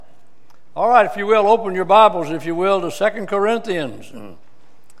All right, if you will, open your Bibles, if you will, to 2 Corinthians.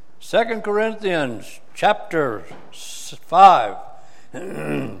 2 Corinthians chapter 5.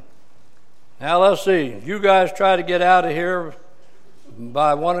 Now let's see. You guys try to get out of here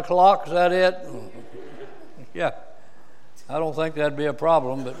by 1 o'clock. Is that it? Yeah. I don't think that'd be a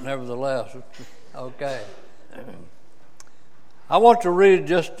problem, but nevertheless. Okay. I want to read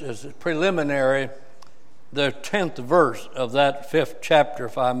just as a preliminary the 10th verse of that 5th chapter,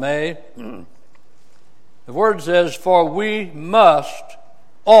 if I may. The word says, "For we must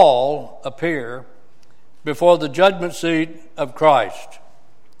all appear before the judgment seat of Christ,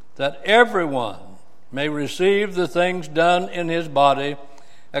 that everyone may receive the things done in his body,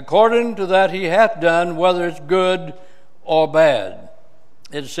 according to that he hath done, whether it's good or bad."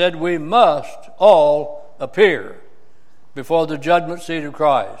 It said we must all appear before the judgment seat of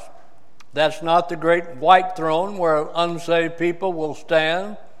Christ. That's not the great white throne where unsaved people will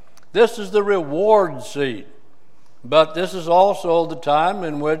stand. This is the reward seat. But this is also the time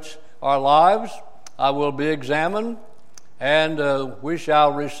in which our lives will be examined, and we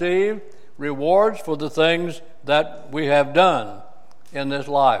shall receive rewards for the things that we have done in this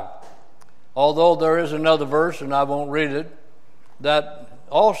life. Although there is another verse, and I won't read it, that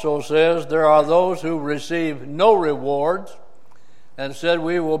also says there are those who receive no rewards, and said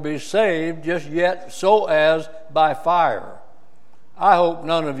we will be saved just yet so as by fire. I hope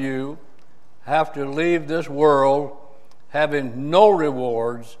none of you have to leave this world having no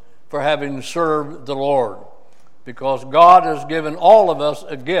rewards for having served the Lord, because God has given all of us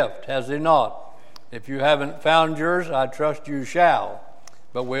a gift, has He not? If you haven't found yours, I trust you shall.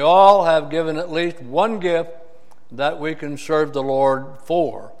 But we all have given at least one gift that we can serve the Lord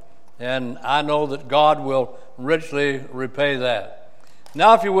for, and I know that God will richly repay that.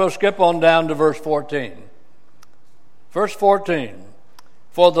 Now, if you will, skip on down to verse 14. Verse 14,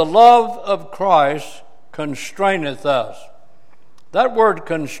 "For the love of Christ constraineth us." That word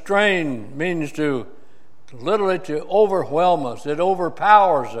constrain means to literally to overwhelm us. It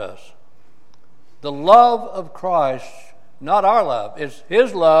overpowers us. The love of Christ, not our love, it's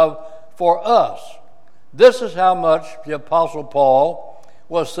His love for us. This is how much the Apostle Paul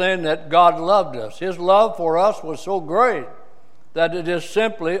was saying that God loved us. His love for us was so great that it just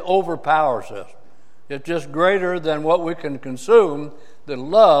simply overpowers us. It's just greater than what we can consume, the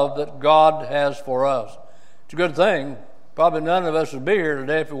love that God has for us. It's a good thing. Probably none of us would be here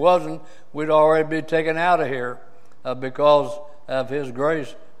today. If it wasn't, we'd already be taken out of here because of His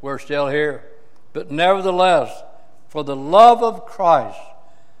grace. We're still here. But nevertheless, for the love of Christ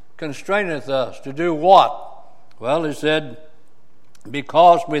constraineth us to do what? Well, he said,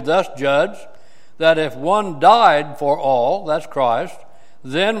 "Because we thus judge that if one died for all," that's Christ,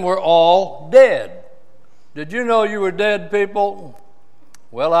 "then we're all dead." Did you know you were dead, people?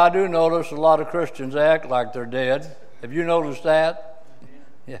 Well, I do notice a lot of Christians act like they're dead. Have you noticed that?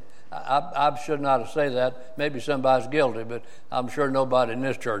 Yeah, I should not say that. Maybe somebody's guilty, but I'm sure nobody in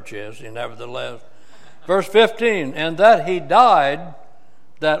this church is, nevertheless. Verse 15, "And that he died,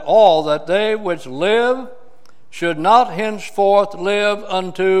 that all that they which live should not henceforth live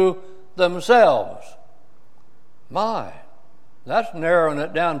unto themselves." My, that's narrowing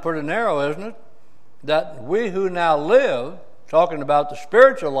it down pretty narrow, isn't it? That we who now live, talking about the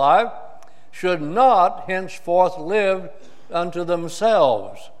spiritual life, should not henceforth live unto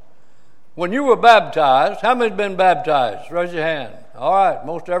themselves. When you were baptized, how many have been baptized? Raise your hand. All right,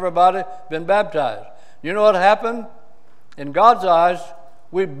 most everybody been baptized. You know what happened? In God's eyes,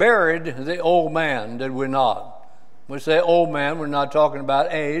 we buried the old man, did we not? When we say old man, we're not talking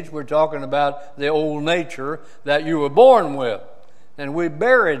about age. We're talking about the old nature that you were born with. And we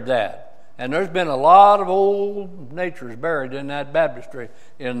buried that. And there's been a lot of old natures buried in that baptistry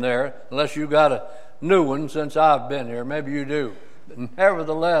in there, unless you got a new one since I've been here. Maybe you do. But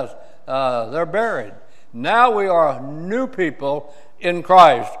nevertheless, they're buried. Now we are new people in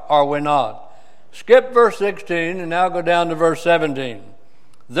Christ, are we not? Skip verse 16 and now go down to verse 17.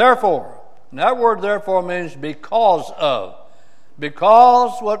 "Therefore," and that word therefore means because of.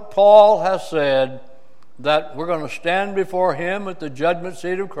 Because what Paul has said, that we're going to stand before Him at the judgment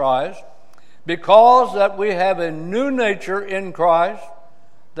seat of Christ, because that we have a new nature in Christ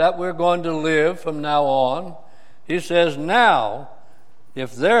that we're going to live from now on, he says, "Now,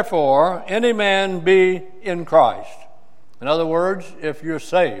 if therefore any man be in Christ," in other words, if you're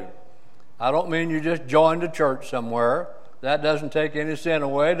saved. I don't mean you just joined a church somewhere. That doesn't take any sin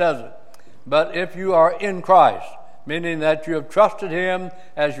away, does it? But if you are in Christ, meaning that you have trusted Him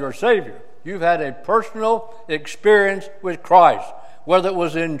as your Savior, you've had a personal experience with Christ, whether it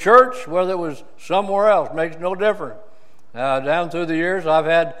was in church, whether it was somewhere else, makes no difference. Down through the years, I've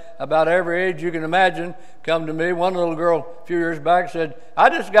had about every age you can imagine come to me. One little girl a few years back said, I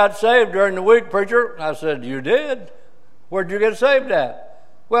just got saved during the week, preacher. I said, you did? Where'd you get saved at?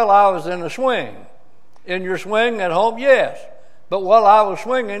 Well, I was in a swing. In your swing at home? Yes. But while I was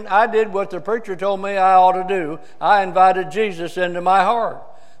swinging, I did what the preacher told me I ought to do. I invited Jesus into my heart.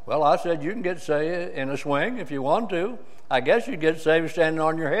 Well, I said, you can get saved in a swing if you want to. I guess you'd get saved standing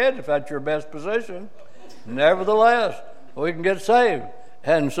on your head if that's your best position. Nevertheless, we can get saved.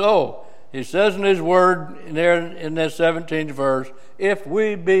 And so, he says in his word there in this 17th verse, if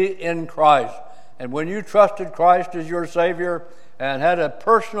we be in Christ. And when you trusted Christ as your Savior and had a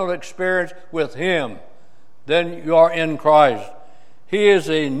personal experience with Him, then you are in Christ. He is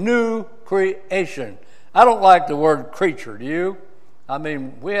a new creation. I don't like the word creature, do you? I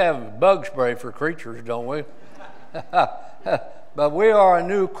mean, we have bug spray for creatures, don't we? But we are a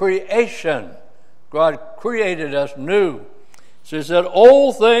new creation. God created us new. So he said,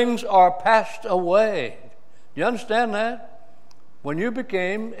 old things are passed away. Do you understand that? When you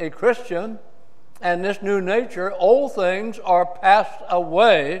became a Christian and this new nature, old things are passed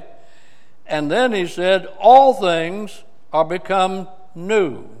away. And then he said, all things are become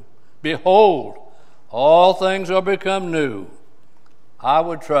new. Behold, all things are become new. I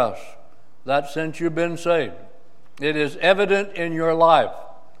would trust that since you've been saved, it is evident in your life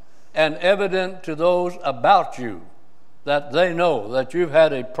and evident to those about you that they know that you've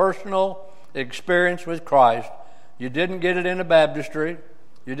had a personal experience with Christ. You didn't get it in a baptistry.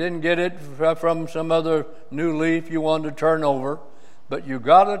 You didn't get it from some other new leaf you wanted to turn over. But you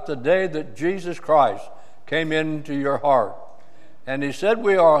got it the day that Jesus Christ came into your heart. And he said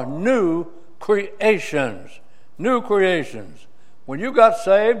we are new creations. New creations. When you got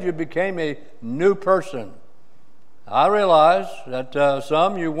saved, you became a new person. I realize that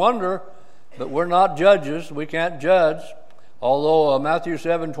some you wonder, but we're not judges. We can't judge. Although Matthew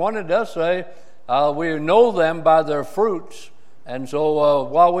 7:20 does say we know them by their fruits. And so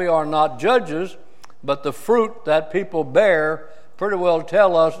while we are not judges, but the fruit that people bear pretty well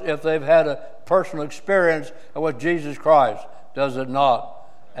tell us if they've had a personal experience with Jesus Christ, does it not?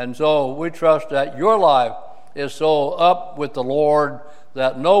 And so we trust that your life is so up with the Lord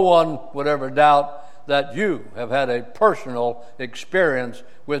that no one would ever doubt that you have had a personal experience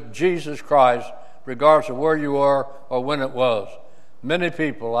with Jesus Christ, regardless of where you are or when it was. Many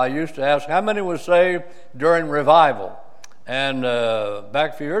people, I used to ask, how many was saved during revival? And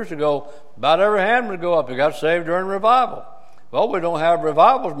back a few years ago, about every hand would go up. You got saved during revival. Well, we don't have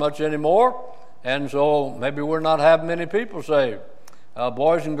revivals much anymore, and so maybe we're not having many people saved.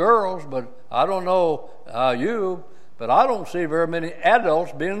 Boys and girls, but I don't know you, but I don't see very many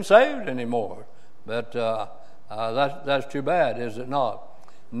adults being saved anymore. But that's too bad, is it not?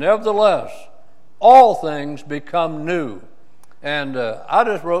 Nevertheless, all things become new. And I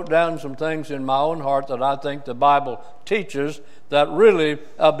just wrote down some things in my own heart that I think the Bible teaches that really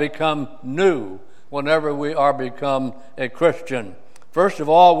become new whenever we are become a Christian. First of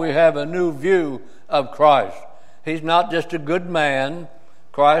all, we have a new view of Christ. He's not just a good man.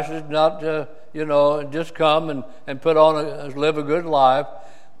 Christ is not, just come and put on live a good life.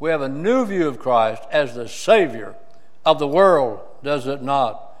 We have a new view of Christ as the Savior of the world, does it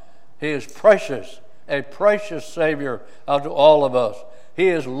not? He is precious, a precious Savior unto all of us. He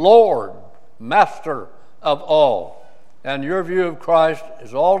is Lord, Master of all. And your view of Christ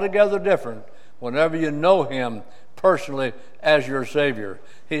is altogether different whenever you know Him personally as your Savior.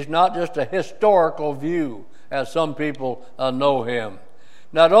 He's not just a historical view as some people know Him.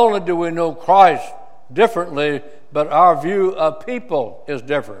 Not only do we know Christ differently, but our view of people is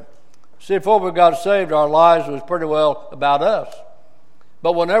different. See, before we got saved, our lives was pretty well about us.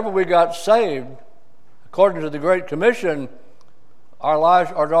 But whenever we got saved, according to the Great Commission, our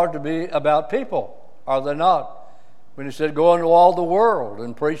lives are to be about people, are they not? When He said, go into all the world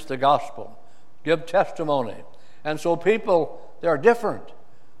and preach the gospel, give testimony. And so people, they're different.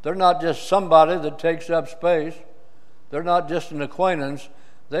 They're not just somebody that takes up space. They're not just an acquaintance.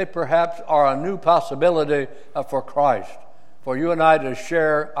 They perhaps are a new possibility for Christ, for you and I to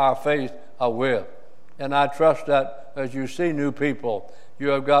share our faith with. And I trust that as you see new people, you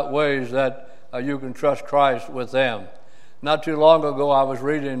have got ways that you can trust Christ with them. Not too long ago, I was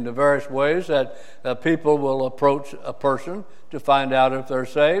reading the various ways that people will approach a person to find out if they're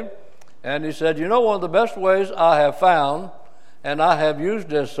saved. And he said, one of the best ways I have found, and I have used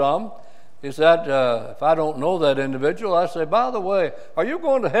this some, is that if I don't know that individual, I say, by the way, are you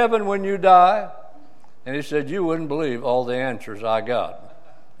going to heaven when you die? And he said, you wouldn't believe all the answers I got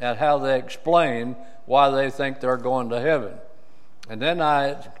and how they explain why they think they're going to heaven. And then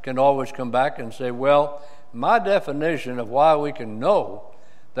I can always come back and say, well, my definition of why we can know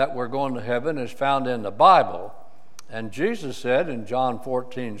that we're going to heaven is found in the Bible. And Jesus said in John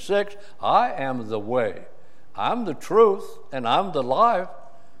 14:6, I am the way, I'm the truth, and I'm the life,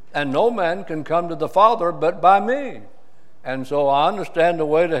 and no man can come to the Father but by me. And so I understand the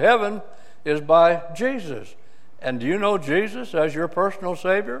way to heaven is by Jesus. And do you know Jesus as your personal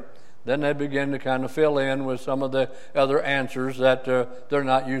Savior? Then they begin to kind of fill in with some of the other answers that they're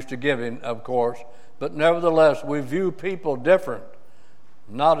not used to giving, of course. But nevertheless, we view people different,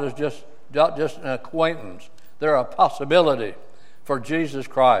 not as just an acquaintance. They're a possibility for Jesus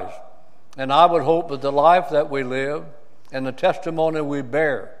Christ. And I would hope that the life that we live and the testimony we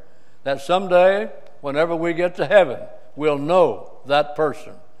bear, that someday, whenever we get to heaven, we'll know that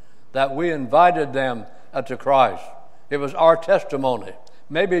person, that we invited them to Christ. It was our testimony,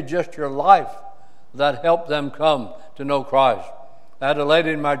 maybe just your life, that helped them come to know Christ. I had a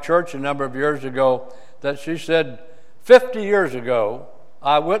lady in my church a number of years ago that she said, 50 years ago,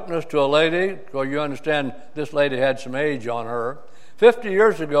 I witnessed to a lady, well, you understand this lady had some age on her. 50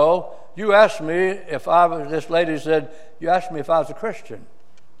 years ago, you asked me if I was, this lady said, you asked me if I was a Christian.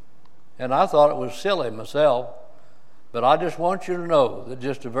 And I thought it was silly myself. But I just want you to know that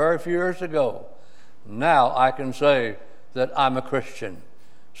just a very few years ago, now I can say that I'm a Christian.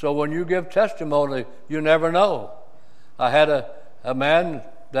 So when you give testimony, you never know. I had a man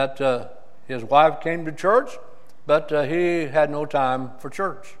that his wife came to church, but he had no time for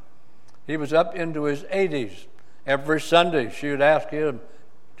church. He was up into his 80s. Every Sunday she would ask him,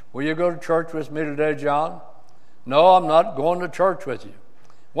 will you go to church with me today, John? No, I'm not going to church with you.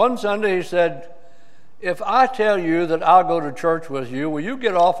 One Sunday he said, if I tell you that I'll go to church with you, will you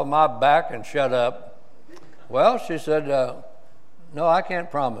get off of my back and shut up? Well, she said, no, I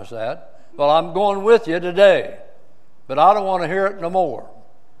can't promise that. Well, I'm going with you today, but I don't want to hear it no more.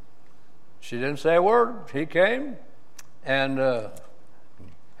 She didn't say a word. He came and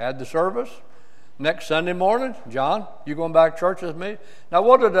had the service. Next Sunday morning, John, you going back to church with me? Now,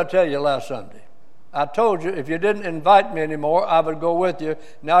 what did I tell you last Sunday? I told you if you didn't invite me anymore, I would go with you.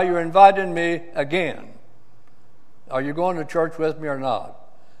 Now you're inviting me again. Are you going to church with me or not?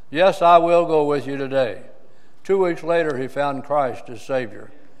 Yes, I will go with you today. 2 weeks later, he found Christ as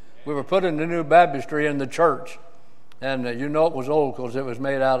Savior. We were putting the new baptistry in the church. And you know it was old because it was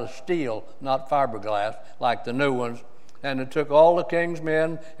made out of steel, not fiberglass, like the new ones. And it took all the king's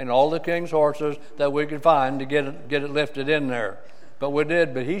men and all the king's horses that we could find to get it lifted in there. But we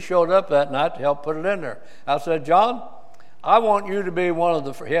did. But he showed up that night to help put it in there. I said, John, I want you to be one of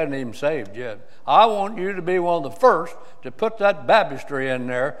the, he hadn't even saved yet. I want you to be one of the first to put that baptistry in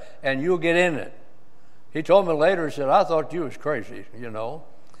there and you'll get in it. He told me later, he said, I thought you was crazy, you know.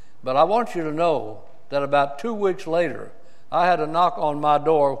 But I want you to know that about 2 weeks later, I had a knock on my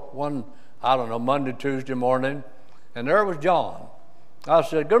door one, Monday, Tuesday morning, and there was John. I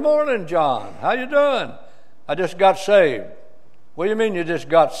said, good morning, John. How you doing? I just got saved. What do you mean you just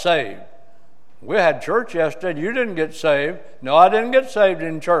got saved? We had church yesterday. You didn't get saved. No, I didn't get saved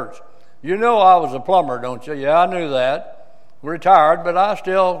in church. You know I was a plumber, don't you? Yeah, I knew that. Retired, but I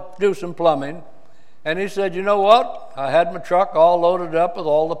still do some plumbing. And he said, you know what? I had my truck all loaded up with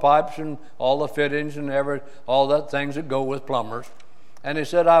all the pipes and all the fittings and all that things that go with plumbers. And he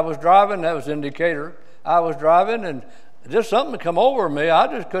said, I was driving, that was in Decatur. I was driving and just something come over me. I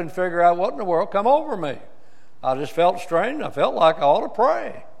just couldn't figure out what in the world come over me. I just felt strange. I felt like I ought to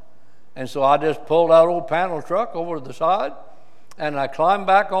pray. And so I just pulled that old panel truck over to the side and I climbed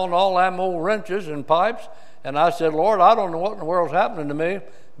back on all them old wrenches and pipes. And I said, Lord, I don't know what in the world's happening to me,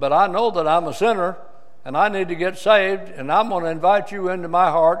 but I know that I'm a sinner. And I need to get saved, and I'm going to invite you into my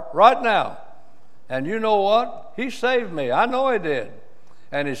heart right now. And you know what? He saved me. I know he did.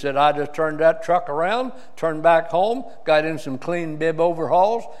 And he said, I just turned that truck around, turned back home, got in some clean bib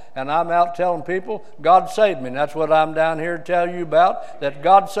overhauls, and I'm out telling people, God saved me. And that's what I'm down here to tell you about, that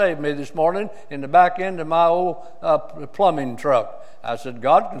God saved me this morning in the back end of my old plumbing truck. I said,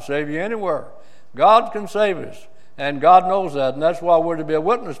 God can save you anywhere. God can save us. And God knows that, and that's why we're to be a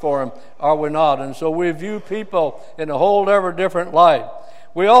witness for him, are we not? And so we view people in a whole ever different light.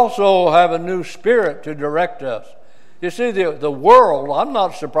 We also have a new spirit to direct us. You see, the world, I'm not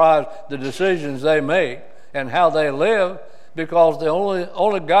surprised the decisions they make and how they live, because the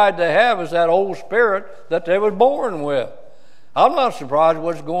only guide they have is that old spirit that they were born with. I'm not surprised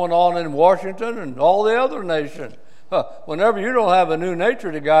what's going on in Washington and all the other nations. Whenever you don't have a new nature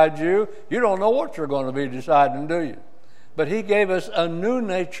to guide you, you don't know what you're going to be deciding, do you? But he gave us a new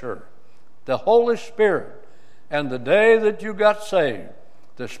nature, the Holy Spirit. And the day that you got saved,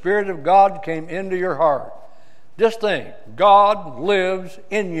 the Spirit of God came into your heart. Just think, God lives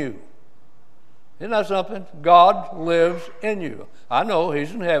in you. Isn't that something? God lives in you. I know He's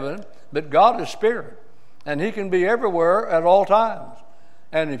in heaven, but God is spirit, and He can be everywhere at all times.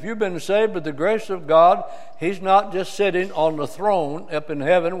 And if you've been saved by the grace of God, He's not just sitting on the throne up in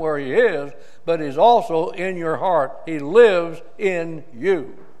heaven where He is, but He's also in your heart. He lives in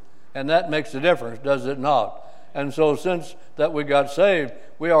you. And that makes a difference, does it not? And so since that we got saved,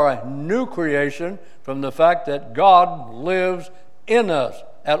 we are a new creation from the fact that God lives in us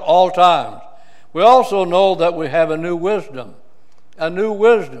at all times. We also know that we have a new wisdom. A new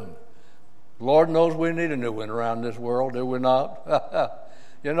wisdom. Lord knows we need a new one around this world, do we not?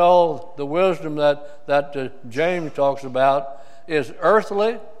 You know, the wisdom that James talks about is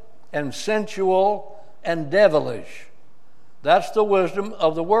earthly and sensual and devilish. That's the wisdom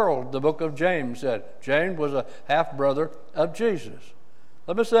of the world, the book of James said. James was a half-brother of Jesus.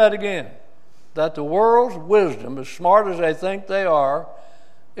 Let me say that again. That the world's wisdom, as smart as they think they are,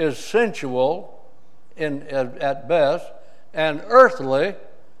 is sensual at best, and earthly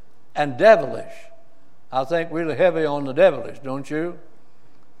and devilish. I think really heavy on the devilish, don't you?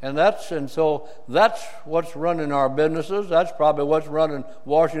 And so that's what's running our businesses. That's probably what's running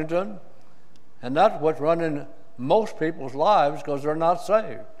Washington. And that's what's running most people's lives because they're not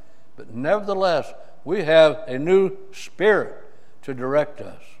saved. But nevertheless, we have a new spirit to direct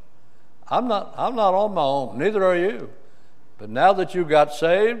us. I'm not on my own. Neither are you. But now that you got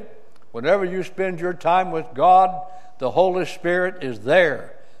saved, whenever you spend your time with God, the Holy Spirit is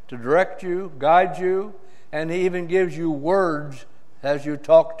there to direct you, guide you, and He even gives you words as you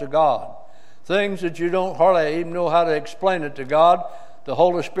talk to God. Things that you don't hardly even know how to explain it to God, the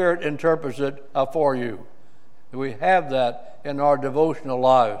Holy Spirit interprets it for you. We have that in our devotional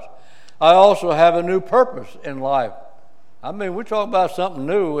lives. I also have a new purpose in life. I mean, we talk about something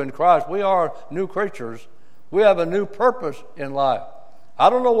new in Christ. We are new creatures. We have a new purpose in life. I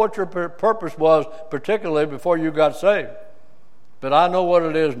don't know what your purpose was particularly before you got saved, but I know what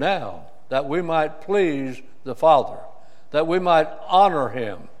it is now, that we might please the Father, that we might honor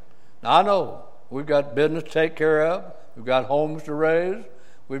Him. Now, I know we've got business to take care of. We've got homes to raise.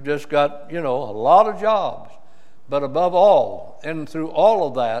 We've just got, a lot of jobs. But above all, and through all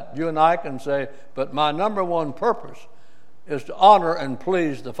of that, you and I can say, but my number one purpose is to honor and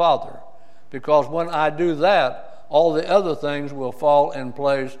please the Father. Because when I do that, all the other things will fall in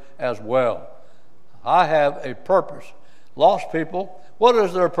place as well. I have a purpose. Lost people, what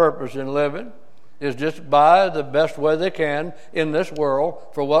is their purpose in living? Is just buy the best way they can in this world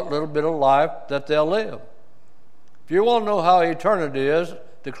for what little bit of life that they'll live. If you want to know how eternity is,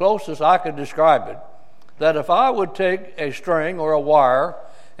 the closest I could describe it, that if I would take a string or a wire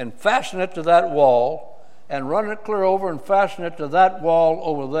and fasten it to that wall and run it clear over and fasten it to that wall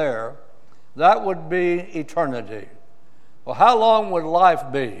over there, that would be eternity. Well, how long would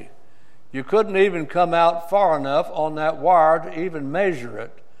life be? You couldn't even come out far enough on that wire to even measure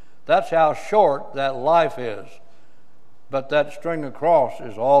it. That's how short that life is. But that string across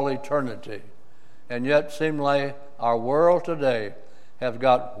is all eternity. And yet, seemingly, our world today has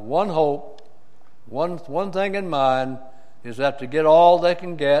got one hope, one thing in mind, is that to get all they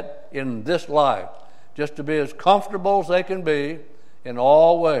can get in this life, just to be as comfortable as they can be in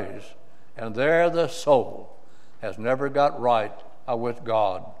all ways. And there the soul has never got right with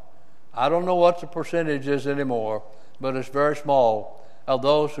God. I don't know what the percentage is anymore, but it's very small of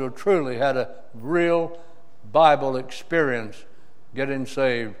those who truly had a real Bible experience getting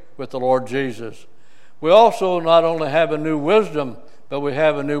saved with the Lord Jesus. We also not only have a new wisdom, but we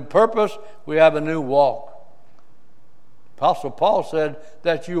have a new purpose, we have a new walk. Apostle Paul said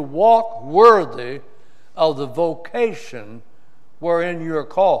that you walk worthy of the vocation wherein you're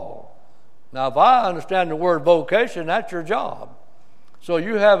called. Now, if I understand the word vocation, that's your job. So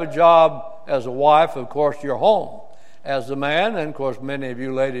you have a job as a wife, of course, your home. As a man, and of course many of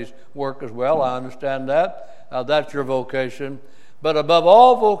you ladies work as well, I understand that. That's your vocation. But above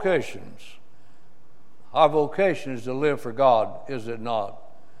all vocations, our vocation is to live for God, is it not?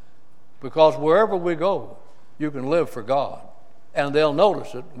 Because wherever we go, you can live for God. And they'll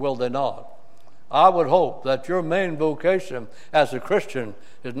notice it, will they not? I would hope that your main vocation as a Christian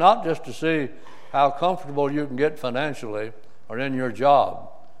is not just to see how comfortable you can get financially or in your job.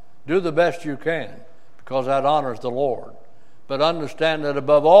 Do the best you can, because that honors the Lord. But understand that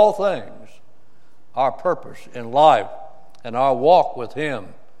above all things, our purpose in life and our walk with Him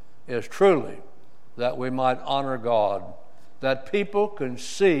is truly that we might honor God, that people can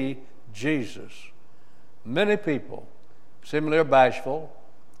see Jesus. Many people seemingly are bashful,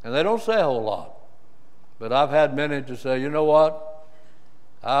 and they don't say a whole lot. But I've had many to say, you know what?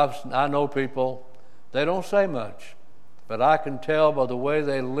 I know people, they don't say much, but I can tell by the way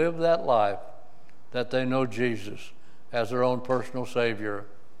they live that life that they know Jesus as their own personal Savior.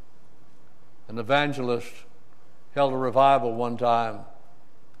 An evangelist held a revival one time.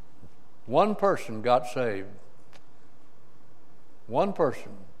 One person got saved. One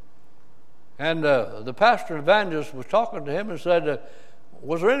person. And the pastor and evangelist was talking to him and said,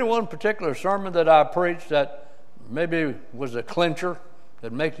 was there any one particular sermon that I preached that maybe was a clincher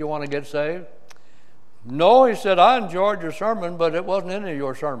that make you want to get saved? No, he said, I enjoyed your sermon, but it wasn't any of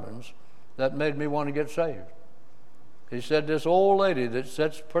your sermons that made me want to get saved. He said, this old lady that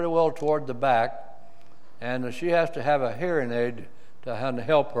sits pretty well toward the back, and she has to have a hearing aid to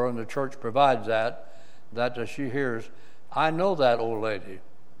help her, and the church provides that she hears. I know that old lady,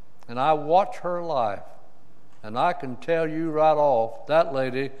 and I watch her life, and I can tell you right off, that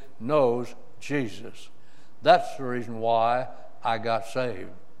lady knows Jesus. That's the reason why I got saved.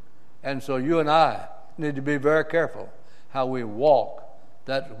 And so you and I need to be very careful how we walk.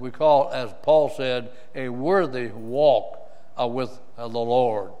 That we call, as Paul said, a worthy walk with the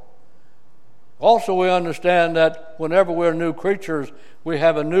Lord. Also, we understand that whenever we're new creatures, we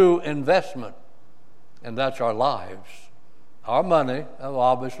have a new investment, and that's our lives. Our money,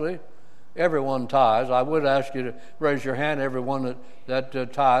 obviously. Everyone tithes. I would ask you to raise your hand, everyone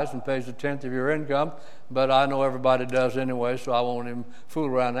that tithes and pays a tenth of your income, but I know everybody does anyway, so I won't even fool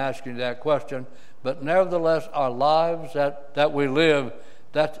around asking you that question. But nevertheless, our lives that we live,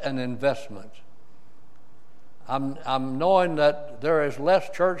 that's an investment. I'm knowing that there is less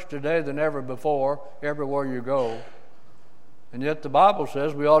church today than ever before, everywhere you go. And yet the Bible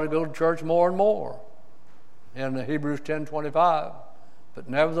says we ought to go to church more and more in Hebrews 10:25. But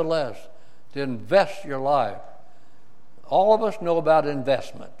nevertheless, to invest your life. All of us know about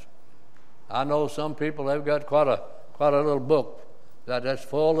investment. I know some people, they've got quite a little book that's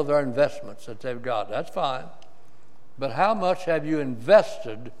full of their investments that they've got. That's fine. But how much have you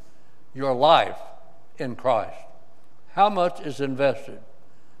invested your life in Christ? How much is invested?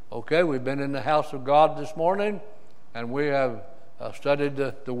 Okay, we've been in the house of God this morning, and we have studied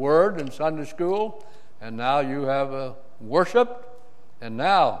the Word in Sunday school, and now you have worshiped, and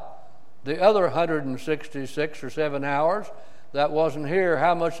now the other 166 or 7 hours that wasn't here,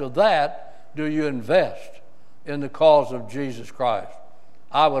 how much of that do you invest in the cause of Jesus Christ?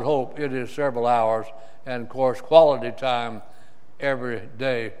 I would hope it is several hours, and of course quality time every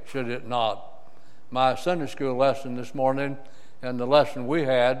day, should it not. My Sunday school lesson this morning, and the lesson we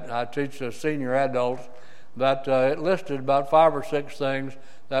had, I teach the senior adults, that it listed about 5 or 6 things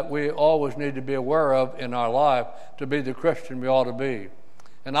that we always need to be aware of in our life to be the Christian we ought to be.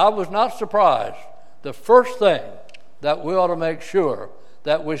 And I was not surprised. The first thing that we ought to make sure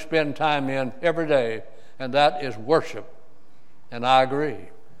that we spend time in every day, and that is worship. And I agree.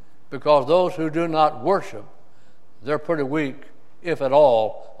 Because those who do not worship, they're pretty weak, if at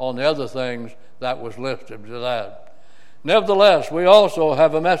all, on the other things that was listed to that. Nevertheless, we also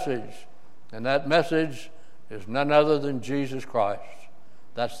have a message, and that message is none other than Jesus Christ.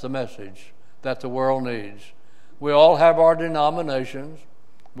 That's the message that the world needs. We all have our denominations.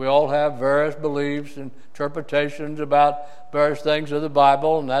 We all have various beliefs and interpretations about various things of the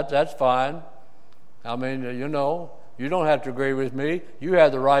Bible, and that's fine. I mean, you don't have to agree with me. You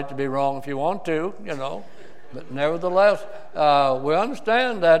have the right to be wrong if you want to, But nevertheless, we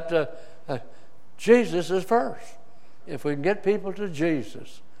understand that Jesus is first. If we can get people to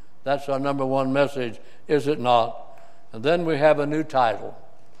Jesus, that's our number one message, is it not? And then we have a new title.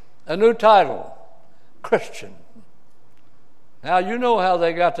 A new title, Christian. Now, you know how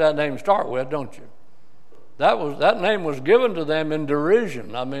they got that name to start with, don't you? That name was given to them in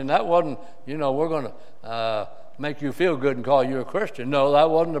derision. I mean, that wasn't, we're going to make you feel good and call you a Christian. No, that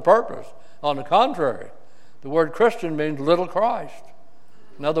wasn't the purpose. On the contrary, the word Christian means little Christ.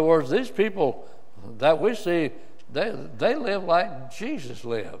 In other words, these people that we see, they live like Jesus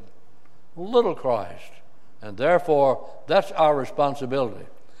lived, little Christ. And therefore, that's our responsibility.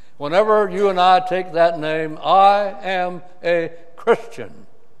 Whenever you and I take that name, I am a Christian,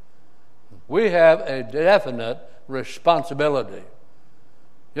 we have a definite responsibility.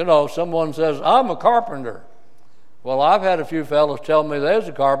 Someone says, I'm a carpenter. Well, I've had a few fellows tell me there's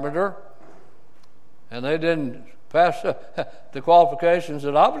a carpenter, and they didn't pass the qualifications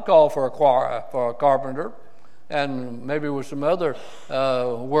that I would call for a carpenter, and maybe with some other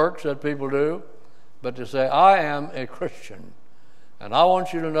works that people do. But to say, I am a Christian. And I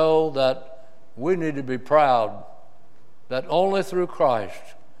want you to know that we need to be proud that only through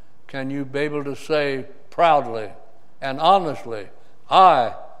Christ can you be able to say proudly and honestly,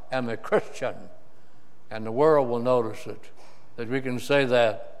 I am a Christian. And the world will notice it, that we can say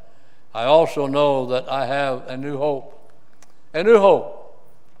that. I also know that I have a new hope. A new hope.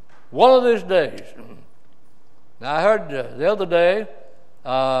 one of these days. Now, I heard the other day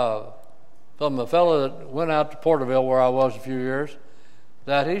from a fellow that went out to Porterville, where I was a few years,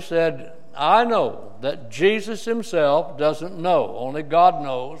 that he said, I know that Jesus himself doesn't know. Only God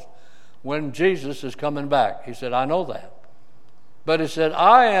knows when Jesus is coming back. He said, I know that. But he said,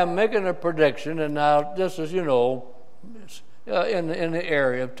 I am making a prediction, and now this is, in the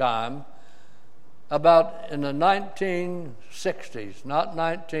area of time, about in the 1960s, not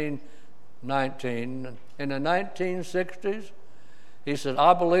 1919, in the 1960s, he said,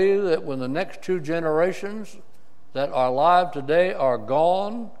 I believe that when the next two generations that are alive today are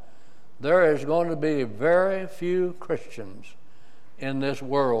gone, there is going to be very few Christians in this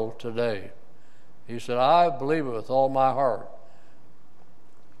world today. He said, I believe it with all my heart.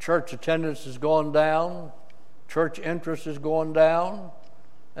 Church attendance is going down. Church interest is going down.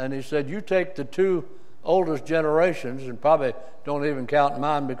 And he said, you take the two oldest generations, and probably don't even count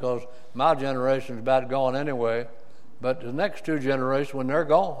mine because my generation is about gone anyway, but the next two generations, when they're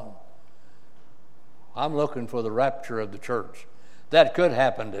gone, I'm looking for the rapture of the church. That could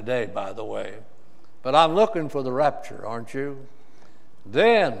happen today, by the way. But I'm looking for the rapture, aren't you?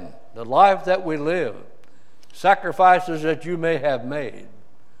 Then, the life that we live, sacrifices that you may have made,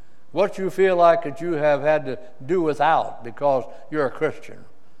 what you feel like that you have had to do without because you're a Christian,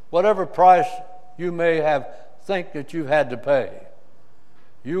 whatever price you may have think that you've had to pay,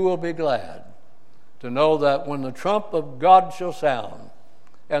 you will be glad to know that when the trump of God shall sound,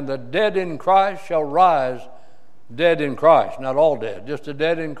 and the dead in Christ shall rise, dead in Christ, not all dead, just the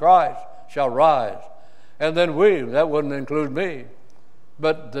dead in Christ shall rise. And then that wouldn't include me,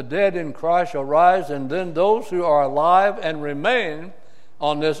 but the dead in Christ shall rise, and then those who are alive and remain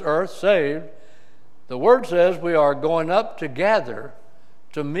on this earth saved, the Word says we are going up together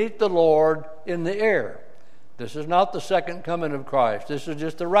to meet the Lord in the air. This is not the second coming of Christ. This is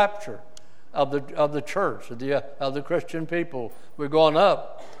just the rapture of the church, of the Christian people. We're going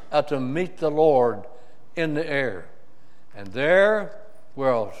up to meet the Lord in the air. And there,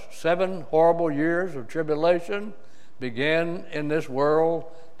 7 horrible years of tribulation began in this world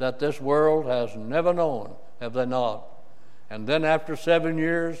that this world has never known, have they not? And then after 7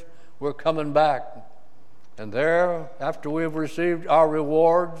 years, we're coming back. And there, after we have received our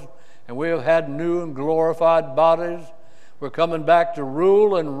rewards, and we have had new and glorified bodies, we're coming back to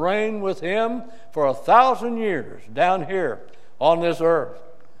rule and reign with Him for 1,000 years down here on this earth.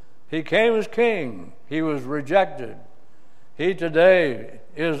 He came as King. He was rejected. He today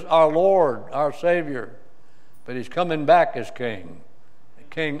is our Lord, our Savior. But He's coming back as King,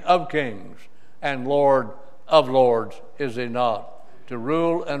 King of kings and Lord of lords, is He not? To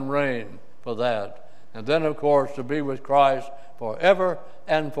rule and reign for that. And then, of course, to be with Christ forever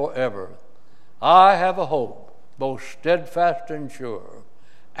and forever. I have a hope, both steadfast and sure,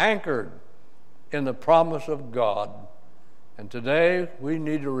 anchored in the promise of God. And today we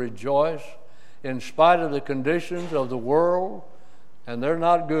need to rejoice in spite of the conditions of the world, and they're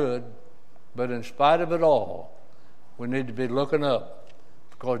not good, but in spite of it all, we need to be looking up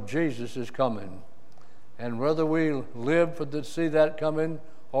because Jesus is coming. And whether we live to see that coming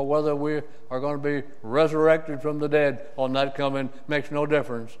or whether we are going to be resurrected from the dead on that coming makes no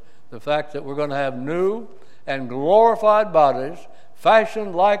difference. The fact that we're going to have new and glorified bodies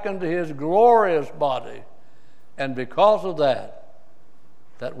fashioned like unto His glorious body. And because of that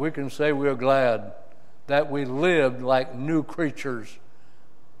we can say we are glad that we lived like new creatures.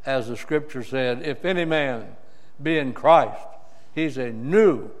 As the Scripture said, if any man be in Christ, he's a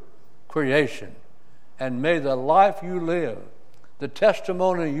new creation. And may the life you live, the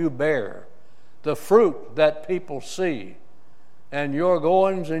testimony you bear, the fruit that people see, and your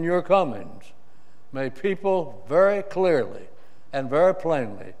goings and your comings, may people very clearly and very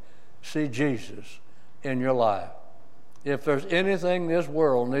plainly see Jesus in your life. If there's anything this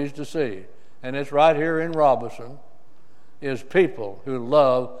world needs to see, and it's right here in Robinson, is people who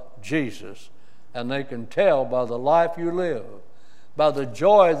love Jesus. And they can tell by the life you live, by the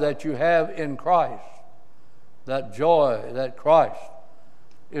joy that you have in Christ. That joy, that Christ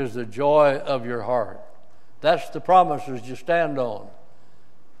is the joy of your heart. That's the promises you stand on.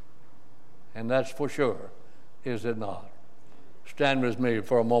 And that's for sure, is it not? Stand with me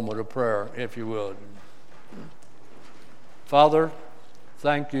for a moment of prayer, if you would. Father,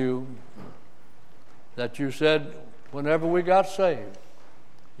 thank you that you said whenever we got saved,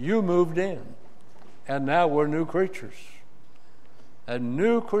 you moved in. And now we're new creatures, a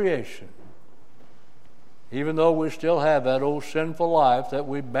new creation. Even though we still have that old sinful life that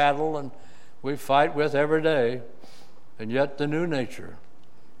we battle and we fight with every day, and yet the new nature,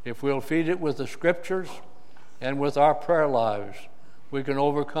 if we'll feed it with the Scriptures and with our prayer lives, we can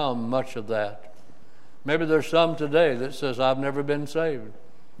overcome much of that. Maybe there's some today that says, I've never been saved.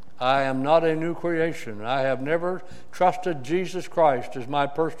 I am not a new creation. I have never trusted Jesus Christ as my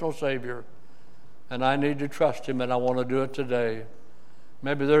personal Savior, and I need to trust Him, and I want to do it today.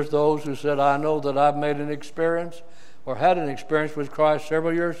 Maybe there's those who said, I know that I've made an experience or had an experience with Christ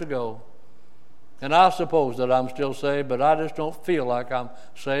several years ago, and I suppose that I'm still saved, but I just don't feel like I'm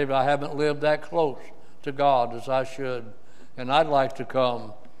saved. I haven't lived that close to God as I should, and I'd like to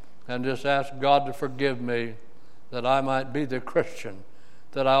come and just ask God to forgive me, that I might be the Christian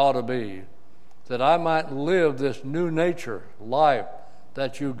that I ought to be, that I might live this new nature life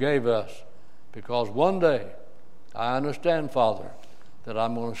that you gave us, because one day I understand, Father, that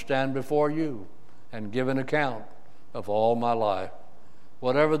I'm going to stand before you and give an account of all my life.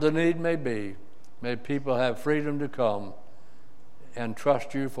 Whatever the need may be, may people have freedom to come and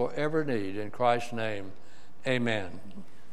trust you for every need. In Christ's name, amen.